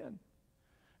up a pen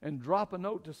and drop a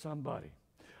note to somebody.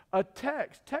 A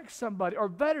text somebody, or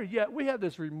better yet, we have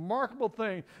this remarkable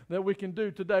thing that we can do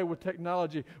today with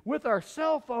technology, with our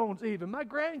cell phones even. My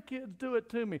grandkids do it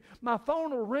to me. My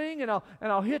phone will ring, and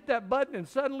I'll hit that button, and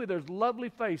suddenly there's lovely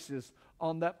faces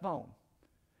on that phone.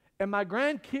 And my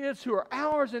grandkids who are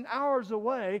hours and hours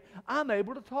away, I'm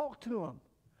able to talk to them.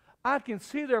 I can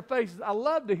see their faces. I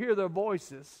love to hear their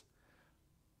voices.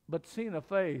 But seeing a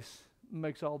face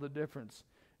makes all the difference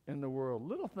in the world.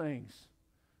 Little things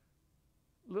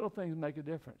make a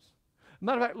difference.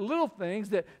 Matter of fact, little things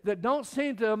that don't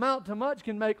seem to amount to much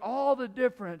can make all the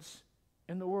difference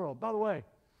in the world. By the way,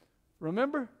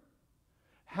 remember,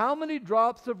 how many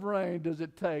drops of rain does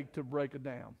it take to break a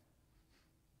dam?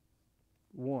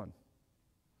 One.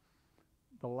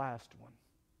 The last one.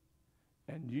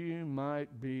 And you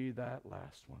might be that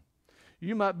last one.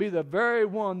 You might be the very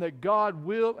one that God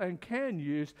will and can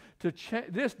use to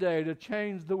this day to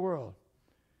change the world.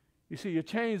 You see, you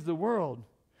change the world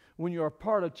when you are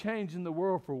part of changing the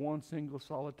world for one single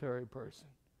solitary person.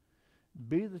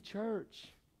 Be the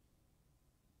church.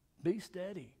 Be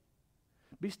steady.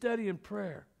 Be steady in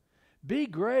prayer. Be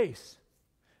grace.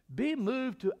 Be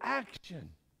moved to action.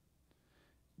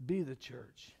 Be the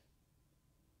church.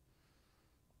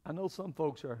 I know some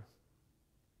folks are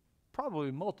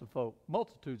probably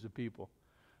multitudes of people.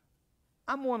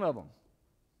 I'm one of them.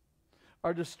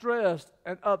 Are distressed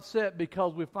and upset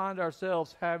because we find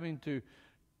ourselves having to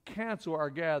cancel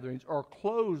our gatherings or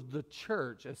close the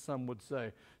church, as some would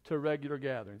say, to regular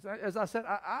gatherings. As I said,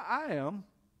 I am.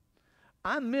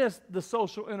 I miss the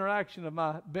social interaction of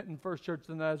my Benton First Church of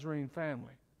the Nazarene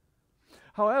family.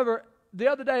 However, the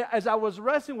other day, as I was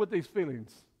wrestling with these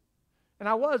feelings, and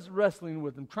I was wrestling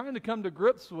with them, trying to come to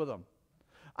grips with them,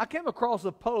 I came across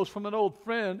a post from an old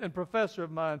friend and professor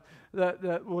of mine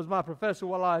that was my professor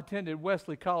while I attended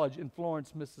Wesley College in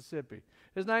Florence, Mississippi.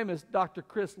 His name is Dr.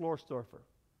 Chris Lorstorfer.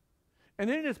 And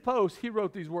in his post, he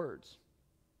wrote these words: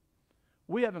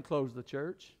 "We haven't closed the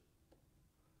church.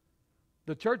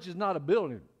 The church is not a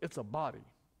building, it's a body.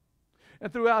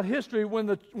 And throughout history,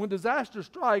 when disaster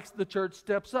strikes, the church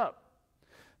steps up.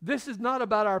 This is not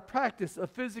about our practice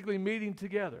of physically meeting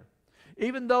together,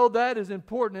 even though that is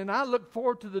important, and I look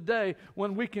forward to the day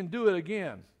when we can do it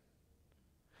again."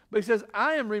 But he says,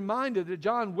 "I am reminded that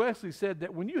John Wesley said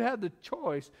that when you have the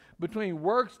choice between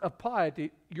works of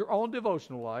piety, your own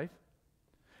devotional life,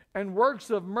 and works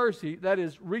of mercy, that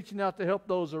is, reaching out to help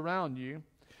those around you,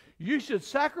 you should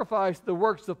sacrifice the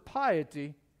works of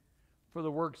piety for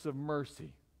the works of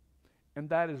mercy." And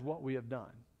that is what we have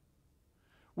done.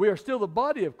 We are still the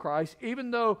body of Christ,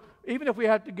 even if we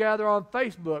have to gather on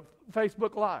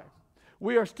Facebook Live.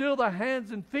 We are still the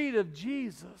hands and feet of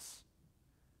Jesus,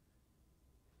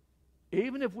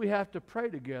 even if we have to pray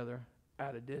together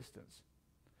at a distance.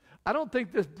 I don't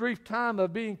think this brief time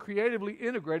of being creatively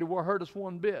integrated will hurt us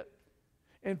one bit.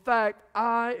 In fact,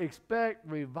 I expect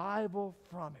revival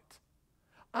from it.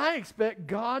 I expect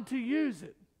God to use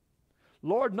it.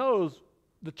 Lord knows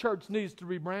the church needs to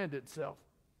rebrand itself.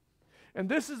 And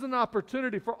this is an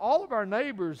opportunity for all of our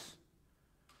neighbors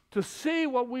to see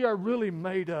what we are really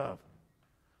made of.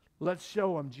 Let's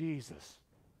show them Jesus.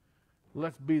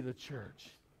 Let's be the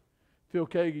church. Phil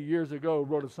Keaggy years ago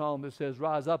wrote a song that says,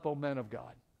 "Rise up, O men of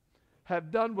God.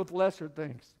 Have done with lesser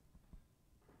things.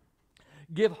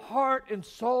 Give heart and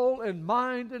soul and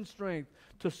mind and strength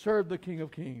to serve the King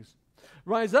of Kings.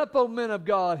 Rise up, O men of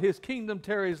God, his kingdom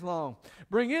tarries long.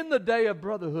 Bring in the day of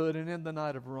brotherhood and in the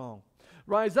night of wrong.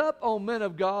 Rise up, O men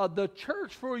of God, the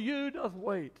church for you doth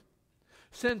wait.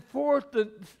 Send forth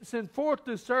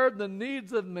to serve the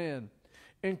needs of men.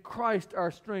 In Christ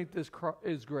our strength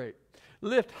is great.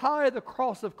 Lift high the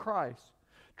cross of Christ.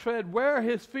 Tread where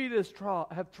his feet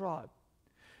have trod.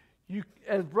 You,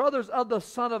 as brothers of the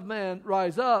Son of Man,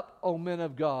 rise up, O men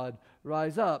of God.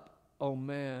 Rise up, O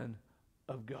men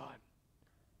of God."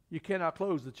 You cannot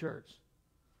close the church.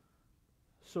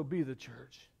 So be the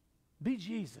church. Be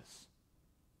Jesus,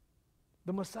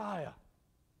 the Messiah.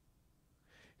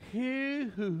 He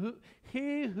who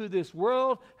this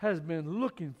world has been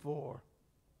looking for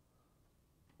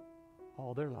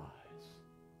all their lives.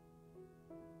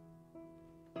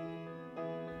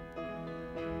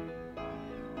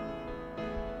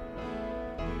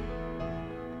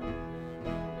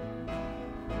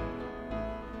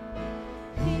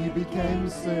 He became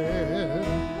sin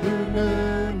who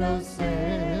knew no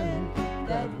sin,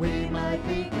 that we might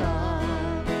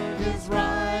become his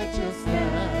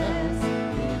righteousness.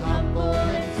 He humbled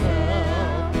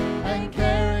himself and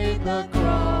carried the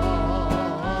cross.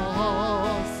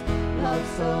 The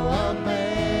love so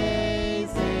amazing,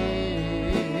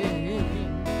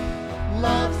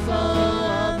 love so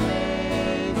amazing.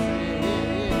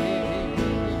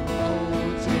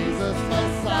 Oh, Jesus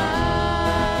Messiah,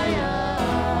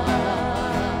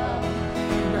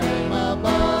 name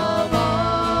above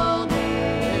all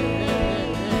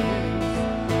names,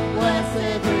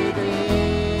 blessed Redeemer,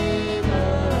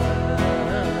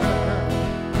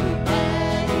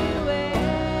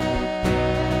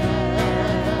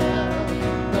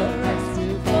 the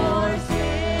rescue for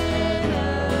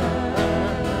sinners,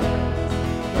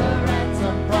 the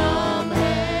ransom from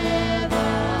heaven.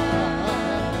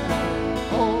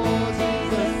 Oh,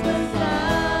 Jesus Messiah,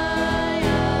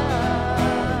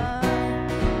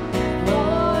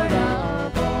 Lord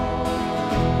of all.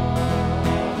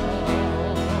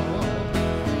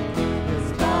 His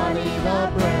body the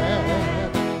bread,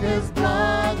 His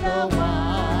blood the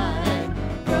wine,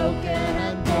 broken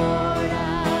and poured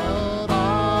out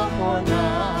all for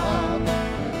love.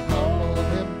 He humbled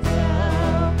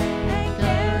Himself and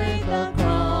carried the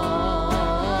cross.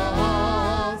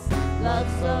 Love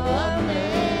so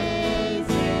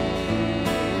amazing,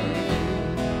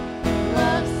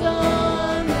 love so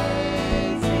amazing.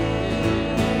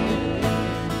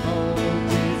 Oh,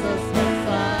 Jesus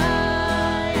Messiah,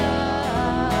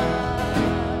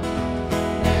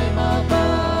 name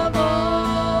above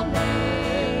all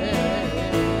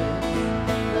names,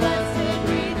 blessed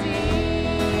Redeemer,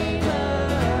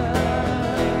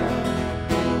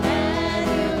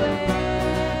 Emmanuel.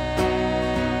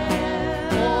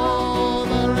 Oh,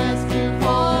 the rescue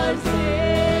for sinners,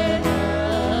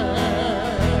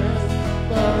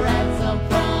 the ransom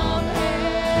from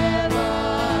heaven.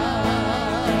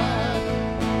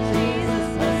 Jesus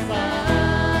Messiah,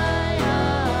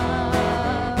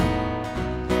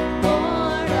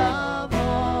 Lord of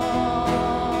all.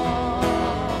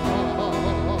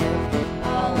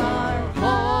 All our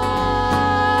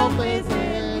hope is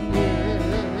in You.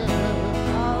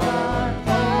 All our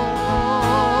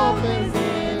hope is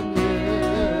in You.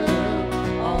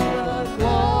 All the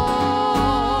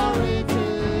glory to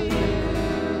You,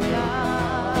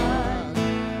 God,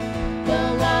 the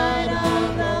light of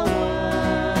the world.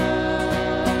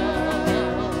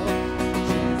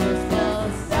 Jesus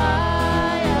Messiah,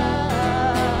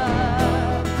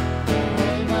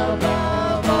 name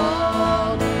above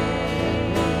all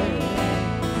names,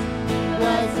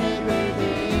 blessed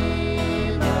Redeemer,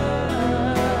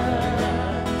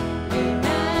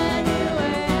 Emmanuel.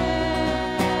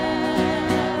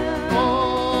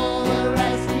 Oh, the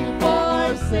rescue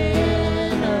for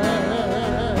sinners,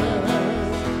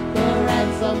 the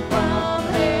ransom from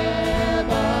heaven.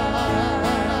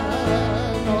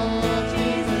 Oh,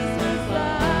 Jesus Messiah,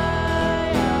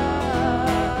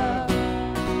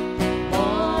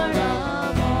 Lord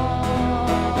of all.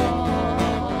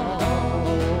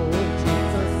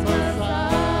 Jesus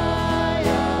Messiah,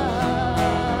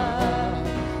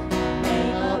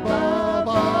 name above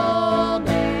all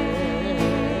names,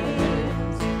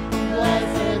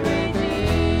 blessed Redeemer,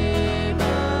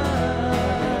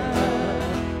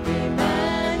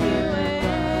 Emmanuel.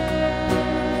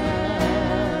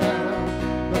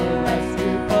 The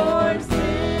rescue for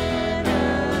sinners,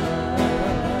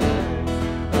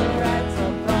 the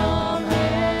ransom from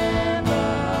heaven.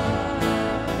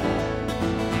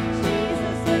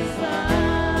 Jesus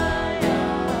Messiah,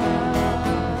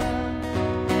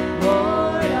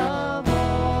 Lord of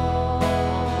all.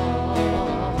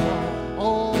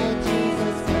 Oh,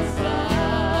 Jesus Messiah,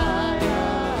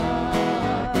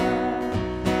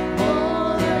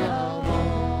 Lord of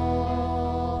all.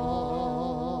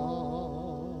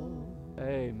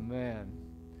 Amen.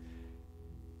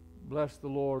 Bless the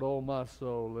Lord, oh my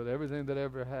soul. Let everything that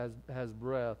ever has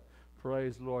breath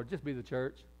praise the Lord. Just be the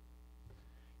church.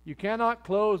 You cannot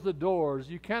close the doors.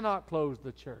 You cannot close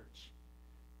the church.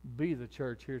 Be the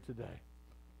church here today.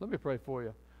 Let me pray for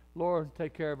you. Lord,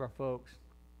 take care of our folks.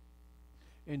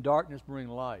 In darkness, bring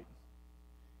light.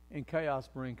 In chaos,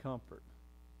 bring comfort.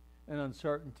 In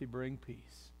uncertainty, bring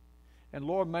peace. And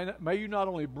Lord, may you not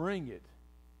only bring it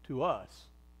to us,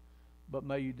 but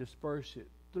may you disperse it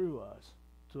through us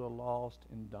to a lost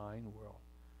and dying world.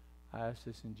 I ask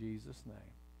this in Jesus'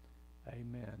 name.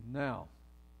 Amen. Now,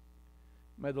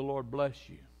 may the Lord bless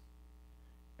you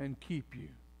and keep you.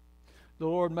 The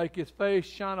Lord make His face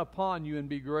shine upon you and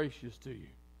be gracious to you.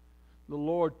 The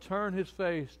Lord turn His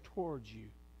face towards you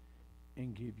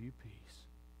and give you peace.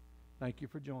 Thank you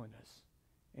for joining us,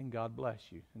 and God bless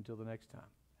you. Until the next time,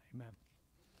 amen.